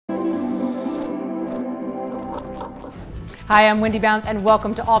Hi, I'm Wendy Bounds and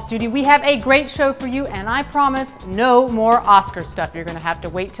welcome to Off Duty. We have a great show for you and I promise no more Oscar stuff. You're going to have to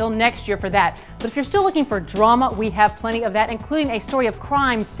wait till next year for that. But if you're still looking for drama, we have plenty of that, including a story of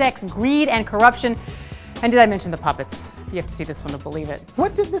crime, sex, greed, and corruption. And did I mention the puppets? You have to see this one to believe it.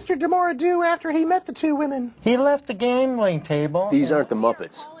 What did Mr. Demora do after he met the two women? He left the gambling table. These aren't the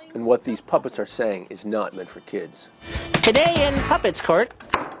Muppets, and what these puppets are saying is not meant for kids. Today in Puppets Court,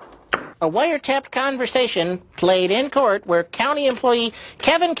 a wiretapped conversation played in court where county employee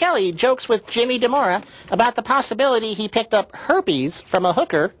Kevin Kelly jokes with Jimmy Demora about the possibility he picked up herpes from a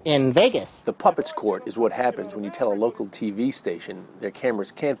hooker in Vegas. The Puppets Court is what happens when you tell a local TV station their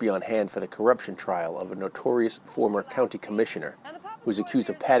cameras can't be on hand for the corruption trial of a notorious former county commissioner who's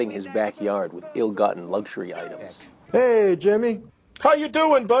accused of padding his backyard with ill-gotten luxury items. Hey, Jimmy. How you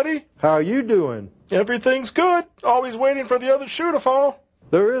doing, buddy? How you doing? Everything's good. Always waiting for the other shoe to fall.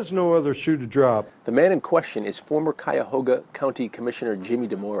 There is no other shoe to drop. The man in question is former Cuyahoga County Commissioner Jimmy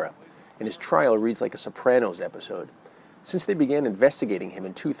Demora, and his trial reads like a Sopranos episode. Since they began investigating him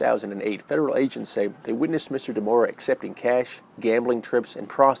in 2008, federal agents say they witnessed Mr. Demora accepting cash, gambling trips, and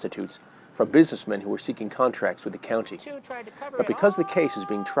prostitutes from businessmen who were seeking contracts with the county. But because the case is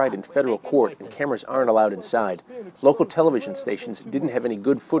being tried in federal court and cameras aren't allowed inside, local television stations didn't have any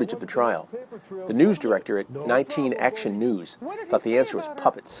good footage of the trial. The news director at 19 Action News thought the answer was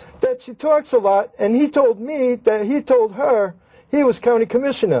puppets. That she talks a lot, and he told me that he told her he was county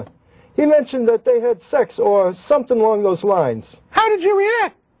commissioner. He mentioned that they had sex or something along those lines. How did you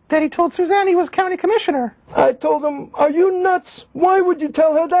react that he told Suzanne he was county commissioner? I told him, are you nuts? Why would you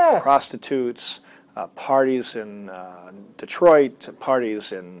tell her that? Prostitutes, parties in Detroit,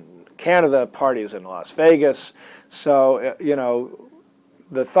 parties in Canada, parties in Las Vegas. So, you know,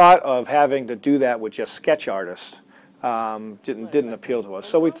 the thought of having to do that with just sketch artists didn't appeal to us.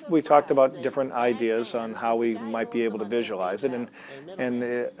 So we talked about different ideas on how we might be able to visualize it, and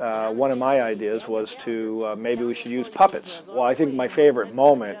one of my ideas was to maybe we should use puppets. Well, I think my favorite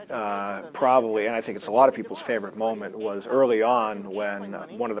moment, probably, and I think it's a lot of people's favorite moment, was early on when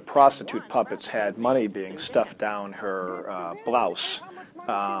one of the prostitute puppets had money being stuffed down her blouse.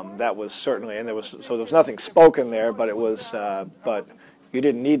 That was certainly, and there was nothing spoken there, but it was, but you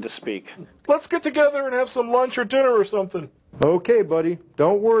didn't need to speak. Let's get together and have some lunch or dinner or something. Okay, buddy.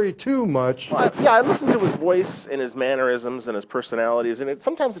 Don't worry too much. Well, yeah, I listen to his voice and his mannerisms and his personalities, and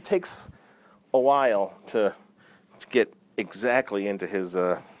sometimes it takes a while to get exactly into his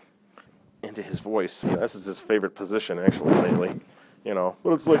voice. This is his favorite position, actually, lately. You know,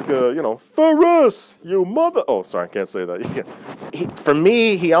 but it's like, you know, Ferris, you mother. Oh, sorry, I can't say that. For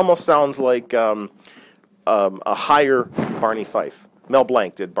me, he almost sounds like a higher Barney Fife. Mel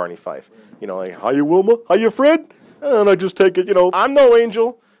Blanc did Barney Fife. You know, like, how you, Wilma? How you, Fred? And I just take it, you know, I'm no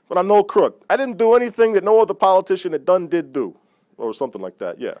angel, but I'm no crook. I didn't do anything that no other politician did do. Or something like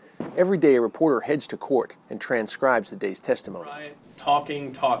that, yeah. Every day, a reporter heads to court and transcribes the day's testimony.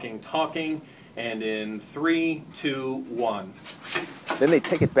 Talking, and in 3, 2, 1. Then they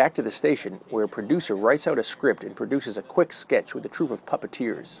take it back to the station, where a producer writes out a script and produces a quick sketch with a troupe of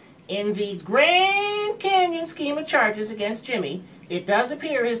puppeteers. In the Grand Canyon scheme of charges against Jimmy, it does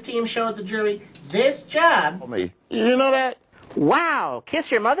appear his team showed the jury this job. You know that? Wow,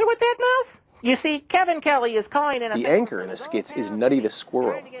 kiss your mother with that mouth? You see, Kevin Kelly is calling in a... The anchor in the skits is Nutty the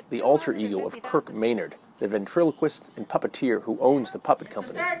Squirrel, the alter ego of Kirk Maynard, the ventriloquist and puppeteer who owns the puppet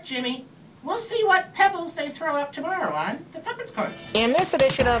company. Start, Jimmy. We'll see what pebbles they throw up tomorrow on the Puppets Court. In this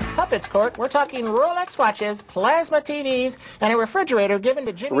edition of Puppets Court, we're talking Rolex watches, plasma TVs, and a refrigerator given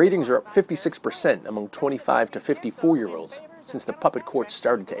to Jimmy. Ratings are up 56% among 25 to 54-year-olds since the Puppet Court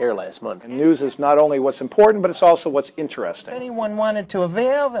started to air last month. And news is not only what's important, but it's also what's interesting. If anyone wanted to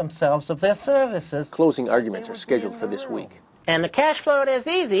avail themselves of their services. Closing arguments are scheduled for this week. And the cash flowed as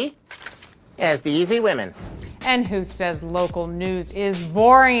easy as the easy women. And who says local news is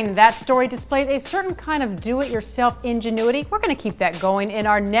boring? That story displays a certain kind of do-it-yourself ingenuity. We're going to keep that going in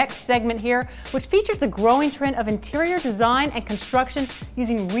our next segment here, which features the growing trend of interior design and construction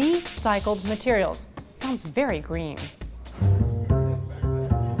using recycled materials. Sounds very green.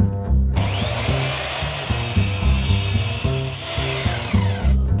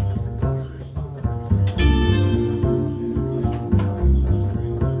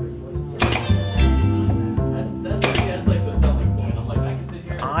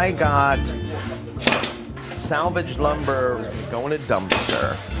 I got salvaged lumber going to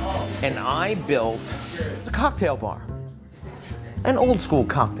dumpster, and I built a cocktail bar, an old school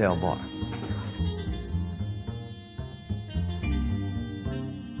cocktail bar.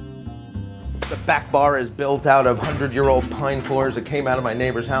 The back bar is built out of 100-year-old pine floors that came out of my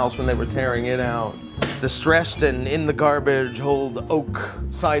neighbor's house when they were tearing it out. distressed and in the garbage old oak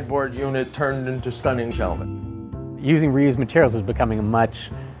sideboard unit turned into stunning shelving. Using reused materials is becoming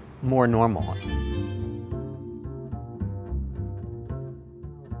much more normal.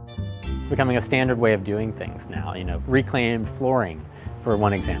 It's becoming a standard way of doing things now, you know, reclaimed flooring, for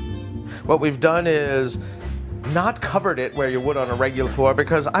one example. What we've done is not covered it where you would on a regular floor,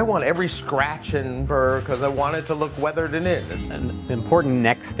 because I want every scratch and burr, because I want it to look weathered and in. It's an important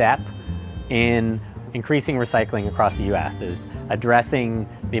next step in increasing recycling across the U.S. is addressing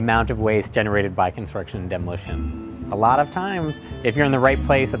the amount of waste generated by construction and demolition. A lot of times, if you're in the right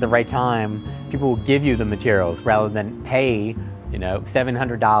place at the right time, people will give you the materials rather than pay, you know,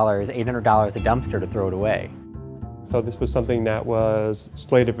 $700, $800 a dumpster to throw it away. So this was something that was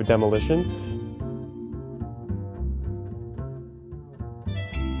slated for demolition.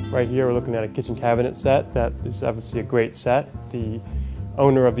 Right here we're looking at a kitchen cabinet set that is obviously a great set. The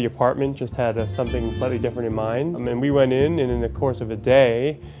owner of the apartment just had something slightly different in mind. And we went in, and in the course of a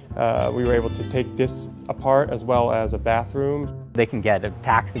day, we were able to take this apart as well as a bathroom. They can get a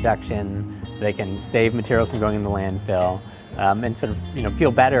tax deduction, they can save materials from going in the landfill, and sort of, you know,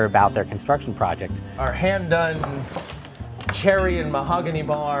 feel better about their construction project. Our hand-done cherry and mahogany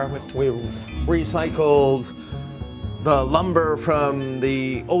bar, we recycled the lumber from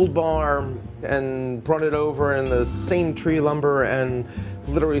the old bar and brought it over in the same tree lumber and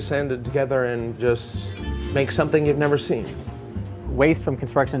literally sanded together and just make something you've never seen. Waste from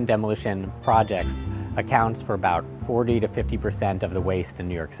construction and demolition projects accounts for about 40 to 50% of the waste in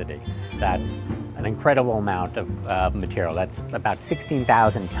New York City. That's an incredible amount of material. That's about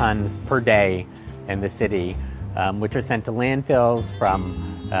 16,000 tons per day in the city, which are sent to landfills from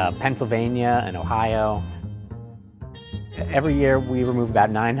Pennsylvania and Ohio. Every year we remove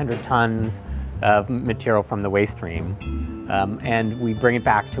about 900 tons of material from the waste stream, and we bring it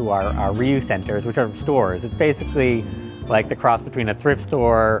back to our reuse centers, which are stores. It's basically like the cross between a thrift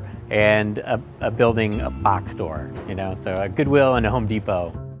store and a box store, you know, so a Goodwill and a Home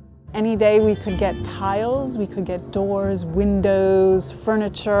Depot. Any day we could get tiles, we could get doors, windows,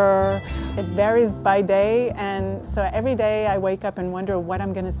 furniture. It varies by day, and so every day I wake up and wonder what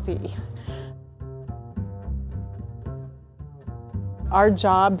I'm going to see. Our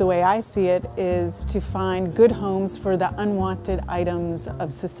job, the way I see it, is to find good homes for the unwanted items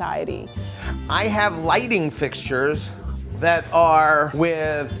of society. I have lighting fixtures that are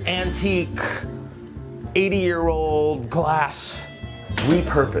with antique, 80-year-old glass.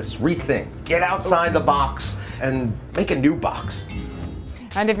 Repurpose, rethink, get outside the box and make a new box.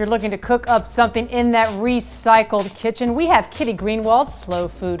 And if you're looking to cook up something in that recycled kitchen, we have Kitty Greenwald's Slow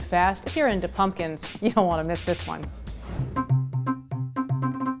Food Fast. If you're into pumpkins, you don't want to miss this one.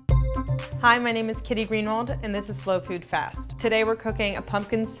 Hi, my name is Kitty Greenwald, and this is Slow Food Fast. Today we're cooking a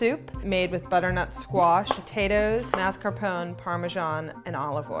pumpkin soup made with butternut squash, potatoes, mascarpone, parmesan, and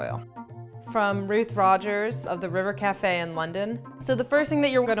olive oil. From Ruth Rogers of the River Cafe in London. So the first thing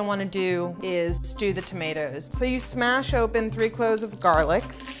that you're going to want to do is stew the tomatoes. So you smash open 3 cloves of garlic,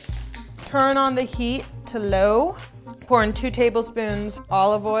 turn on the heat to low, pour in 2 tablespoons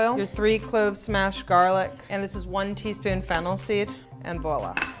olive oil, your 3 cloves smashed garlic, and this is 1 teaspoon fennel seed, and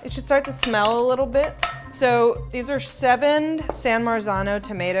voila. It should start to smell a little bit. So these are 7 San Marzano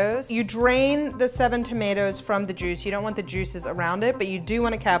tomatoes. You drain the 7 tomatoes from the juice. You don't want the juices around it, but you do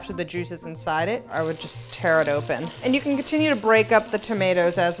want to capture the juices inside it. I would just tear it open. And you can continue to break up the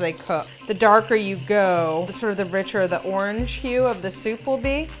tomatoes as they cook. The darker you go, the sort of the richer the orange hue of the soup will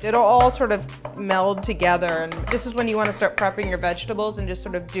be. It'll all sort of meld together, and this is when you want to start prepping your vegetables and just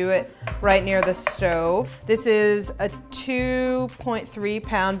sort of do it right near the stove. This is a 2.3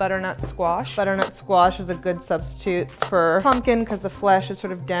 pound butternut squash. Butternut squash is a good substitute for pumpkin because the flesh is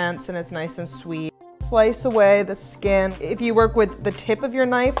sort of dense and it's nice and sweet. Slice away the skin. If you work with the tip of your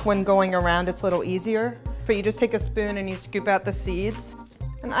knife when going around, it's a little easier. But you just take a spoon and you scoop out the seeds.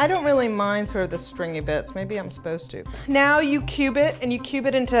 And I don't really mind sort of the stringy bits. Maybe I'm supposed to. Now you cube it, and you cube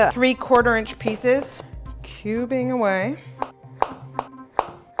it into 3/4 inch pieces. Cubing away.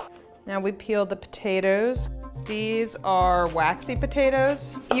 Now we peel the potatoes. These are waxy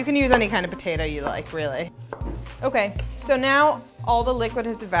potatoes. You can use any kind of potato you like, really. Okay, so now all the liquid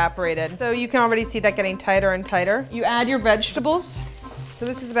has evaporated. So you can already see that getting tighter and tighter. You add your vegetables. So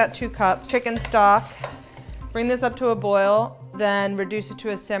this is about 2 cups. Chicken stock. Bring this up to a boil, then reduce it to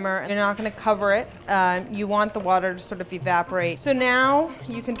a simmer. You're not gonna cover it. You want the water to sort of evaporate. So now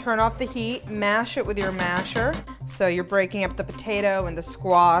you can turn off the heat, mash it with your masher. So you're breaking up the potato and the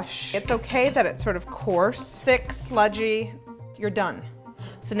squash. It's okay that it's sort of coarse, thick, sludgy. You're done.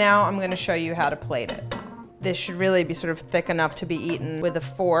 So now I'm gonna show you how to plate it. This should really be sort of thick enough to be eaten with a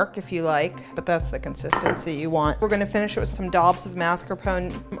fork if you like, but that's the consistency you want. We're gonna finish it with some dollops of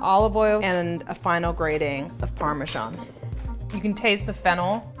mascarpone, olive oil, and a final grating of Parmesan. You can taste the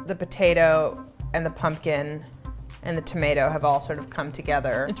fennel, the potato, and the pumpkin, and the tomato have all sort of come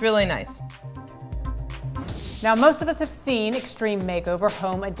together. It's really nice. Now, most of us have seen Extreme Makeover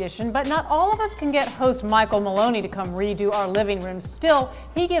Home Edition, but not all of us can get host Michael Maloney to come redo our living room. Still,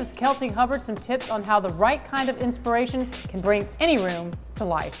 he gives Kelsey Hubbard some tips on how the right kind of inspiration can bring any room to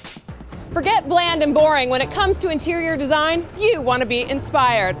life. Forget bland and boring. When it comes to interior design, you want to be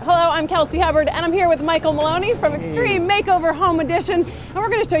inspired. Hello, I'm Kelsey Hubbard, and I'm here with Michael Maloney from Extreme Makeover Home Edition, and we're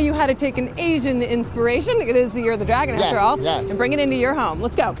going to show you how to take an Asian inspiration, it is the Year of the Dragon after all, and bring it into your home.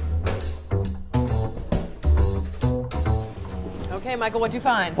 Let's go. Okay, Michael, what'd you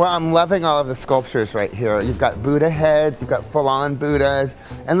find? Well, I'm loving all of the sculptures right here. You've got Buddha heads, you've got full-on Buddhas,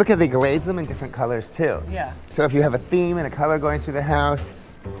 and look at they glaze them in different colors too. Yeah. So if you have a theme and a color going through the house,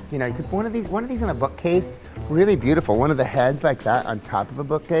 you know, you could put one of these in a bookcase. Really beautiful. One of the heads like that on top of a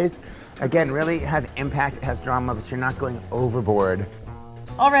bookcase. Again, really has impact, it has drama, but you're not going overboard.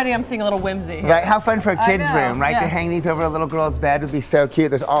 Already I'm seeing a little whimsy here. Right, how fun for a kid's room, right? Yeah. To hang these over a little girl's bed would be so cute.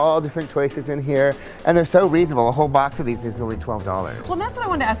 There's all different choices in here, and they're so reasonable. A whole box of these is only $12. Well, that's what I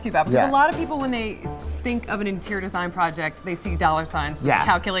wanted to ask you about, because Yeah. a lot of people, when they think of an interior design project, they see dollar signs just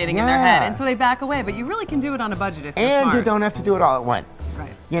calculating in their head, and so they back away, but you really can do it on a budget if you're And smart. you don't have to do it all at once. Right.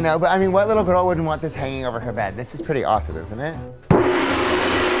 You know, but I mean, what little girl wouldn't want this hanging over her bed? This is pretty awesome, isn't it?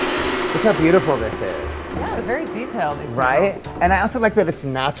 Look how beautiful this is. Yeah, it's very detailed. Right? And I also like that it's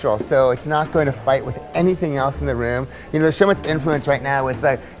natural, so it's not going to fight with anything else in the room. You know, there's so much influence right now with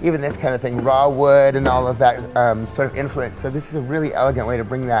even this kind of thing, raw wood and all of that sort of influence. So this is a really elegant way to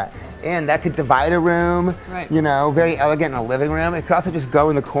bring that in. That could divide a room, you know, very elegant in a living room. It could also just go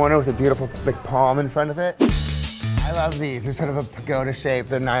in the corner with a beautiful like palm in front of it. I love these. They're sort of a pagoda shape.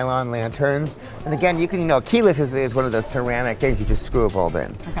 They're nylon lanterns. And again, you can, you know, keyless is one of those ceramic things you just screw a bulb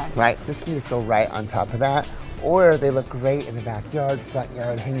in. Okay. Right? This can just go right on top of that. Or they look great in the backyard, front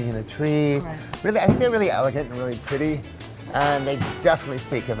yard, hanging in a tree. Right. Really, I think they're really elegant and really pretty. And they definitely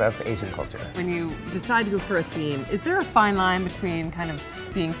speak of Asian culture. When you decide to go for a theme, is there a fine line between kind of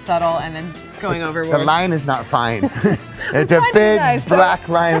being subtle and then going overboard? The line is not fine. It's a big black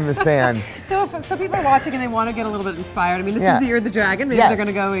line in the sand. So if people are watching and they want to get a little bit inspired, I mean, this is the Year of the Dragon, maybe they're going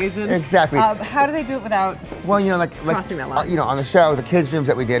to go Asian. Exactly. How do they do it without crossing that line? You know, on the show, the kids' rooms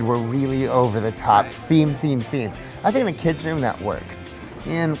that we did were really over the top, theme. I think in a kid's room that works.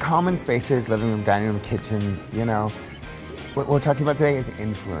 In common spaces, living room, dining room, kitchens, you know, what we're talking about today is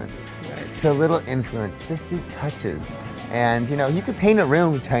influence. Right. So little influence, just do touches. And you know, you could paint a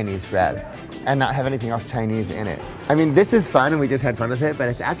room Chinese red and not have anything else Chinese in it. I mean, this is fun and we just had fun with it, but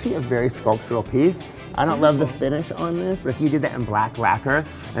it's actually a very sculptural piece. I don't love the finish on this, but if you did that in black lacquer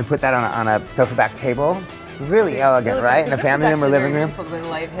and put that on a sofa back table, really elegant, right? In a family room or living room. The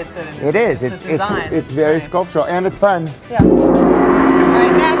light hits it. And it is. It's very sculptural and it's fun. Yeah. All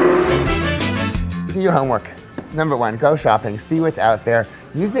right, next. Do your homework. Number one, go shopping, see what's out there.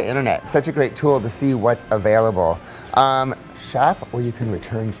 Use the internet, such a great tool to see what's available. Shop or you can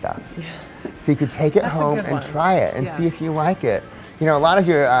return stuff. Yeah. So you could take it home and try it and see if you like it. You know, a lot of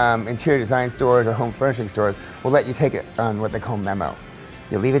your interior design stores or home furnishing stores will let you take it on what they call memo.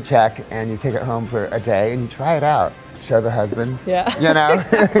 You leave a check and you take it home for a day and you try it out. Show the husband, you know?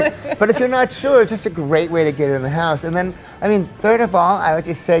 But if you're not sure, it's just a great way to get it in the house. And then, I mean, third of all, I would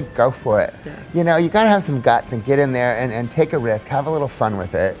just say go for it. Yeah. You know, you gotta have some guts and get in there and take a risk, have a little fun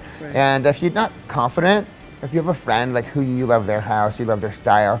with it. Right. And if you're not confident, if you have a friend like who you love their house, you love their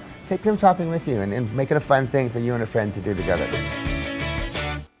style, take them shopping with you and make it a fun thing for you and a friend to do together.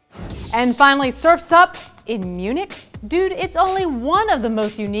 And finally, Surf's Up in Munich. Dude, it's only one of the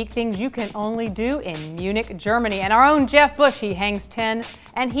most unique things you can only do in Munich, Germany. And our own Jeff Bush, he hangs 10,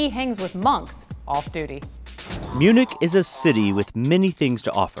 and he hangs with monks off duty. Munich is a city with many things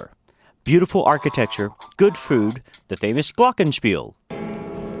to offer. Beautiful architecture, good food, the famous Glockenspiel,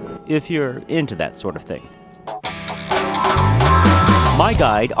 if you're into that sort of thing. My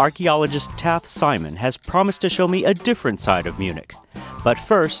guide, archaeologist Taff Simon, has promised to show me a different side of Munich. But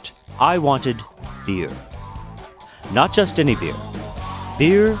first, I wanted beer. Not just any beer.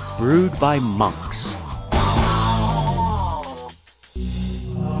 Beer brewed by monks.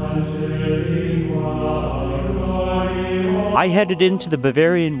 I headed into the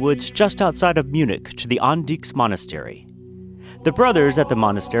Bavarian woods just outside of Munich to the Andix Monastery. The brothers at the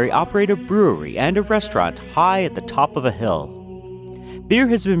monastery operate a brewery and a restaurant high at the top of a hill. Beer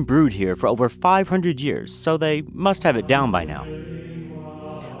has been brewed here for over 500 years, so they must have it down by now.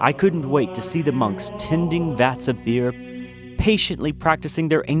 I couldn't wait to see the monks tending vats of beer, patiently practicing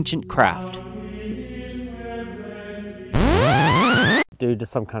their ancient craft. Due to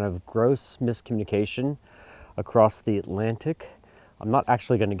some kind of gross miscommunication across the Atlantic, I'm not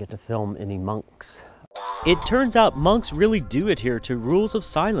actually going to get to film any monks. It turns out monks really do adhere to rules of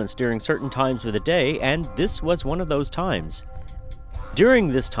silence during certain times of the day, and this was one of those times. During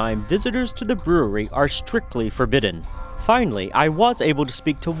this time, visitors to the brewery are strictly forbidden. Finally, I was able to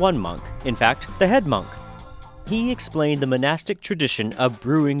speak to one monk, in fact, the head monk. He explained the monastic tradition of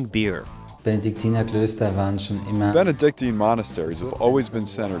brewing beer. Benedictine monasteries have always been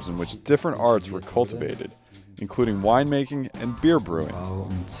centers in which different arts were cultivated, including winemaking and beer brewing.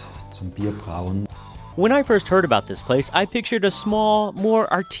 When I first heard about this place, I pictured a small, more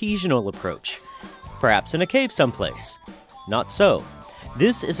artisanal approach, perhaps in a cave someplace. Not so.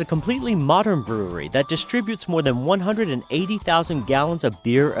 This is a completely modern brewery that distributes more than 180,000 gallons of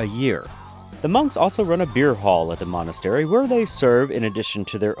beer a year. The monks also run a beer hall at the monastery where they serve, in addition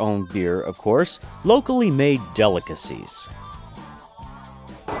to their own beer, of course, locally made delicacies.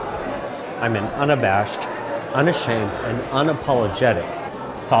 I'm an unabashed, unashamed, and unapologetic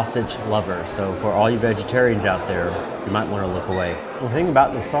sausage lover, so for all you vegetarians out there, you might want to look away. The thing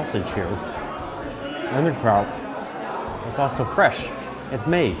about the sausage here, and the kraut, it's also fresh. It's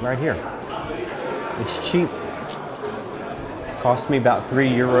made right here. It's cheap. It's cost me about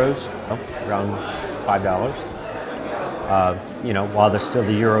 €3, around $5. You know, while there's still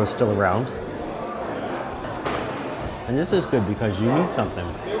the euro still around. And this is good because you need something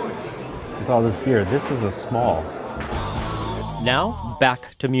with all this beer. This is a small. Now,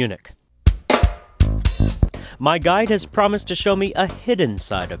 back to Munich. My guide has promised to show me a hidden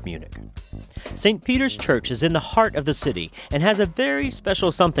side of Munich. St. Peter's Church is in the heart of the city and has a very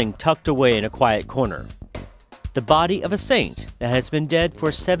special something tucked away in a quiet corner. The body of a saint that has been dead for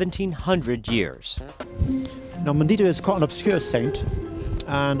 1,700 years. Now, Mandita is quite an obscure saint,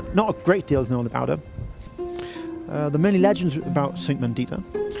 and not a great deal is known about her. There are many legends about Saint Mandita.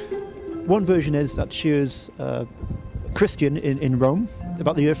 One version is that she was a Christian in Rome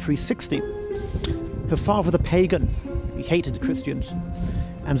about the year 360. Her father was a pagan. He hated the Christians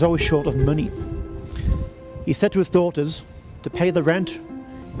and was always short of money. He said to his daughters, to pay the rent,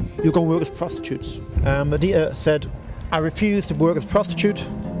 you go and work as prostitutes. Mandita said, I refused to work as a prostitute.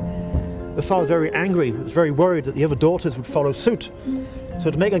 The father was very angry. He was very worried that the other daughters would follow suit. So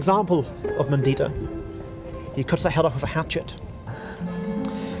to make an example of Mandita, he cuts her head off with a hatchet.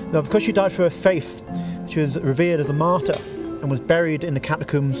 Now, because she died for her faith, she was revered as a martyr and was buried in the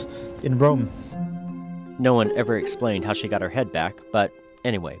catacombs in Rome. No one ever explained how she got her head back, but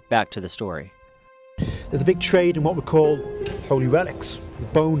anyway, back to the story. There's a big trade in what we call holy relics, the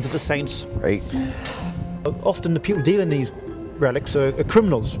bones of the saints. Right. Often the people dealing in these relics are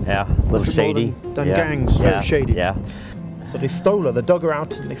criminals. Yeah, a little shady. Than gangs, yeah. very shady. Yeah. So they stole her, they dug her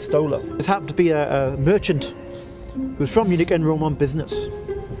out and they stole her. This happened to be a merchant who was from Munich and Rome on business.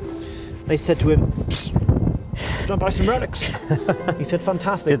 They said to him, "Psst, do you want to buy some relics?" He said,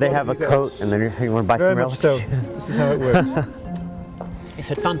 fantastic. Did they have a coat and then you want to buy some relics? Very much so. This is how it worked. He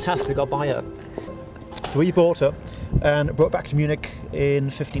said, fantastic, I'll buy her. So we bought her and brought her back to Munich in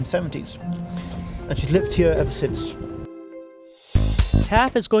the 1570s. And she's lived here ever since.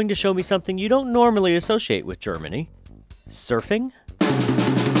 Taff is going to show me something you don't normally associate with Germany. Surfing?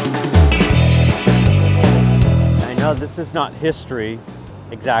 I know this is not history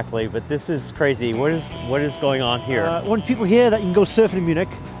exactly, but this is crazy. What is going on here? When people hear that you can go surfing in Munich,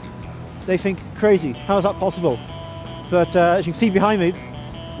 they think, crazy, how is that possible? But as you can see behind me,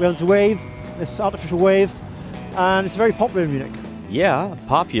 we have this wave, this artificial wave, and it's very popular in Munich. Yeah,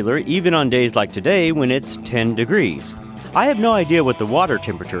 popular even on days like today when it's 10 degrees. I have no idea what the water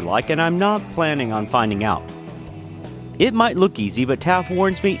temperature like, and I'm not planning on finding out. It might look easy, but Taff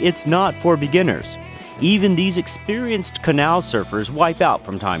warns me it's not for beginners. Even these experienced canal surfers wipe out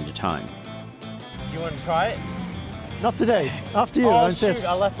from time to time. You want to try it? Not today. After you. Oh, shoot,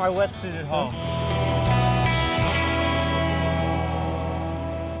 I left my wetsuit at home.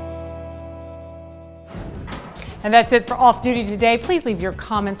 And that's it for Off Duty today. Please leave your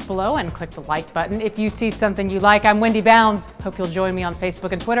comments below and click the like button if you see something you like. I'm Wendy Bounds. Hope you'll join me on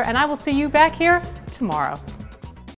Facebook and Twitter, and I will see you back here tomorrow.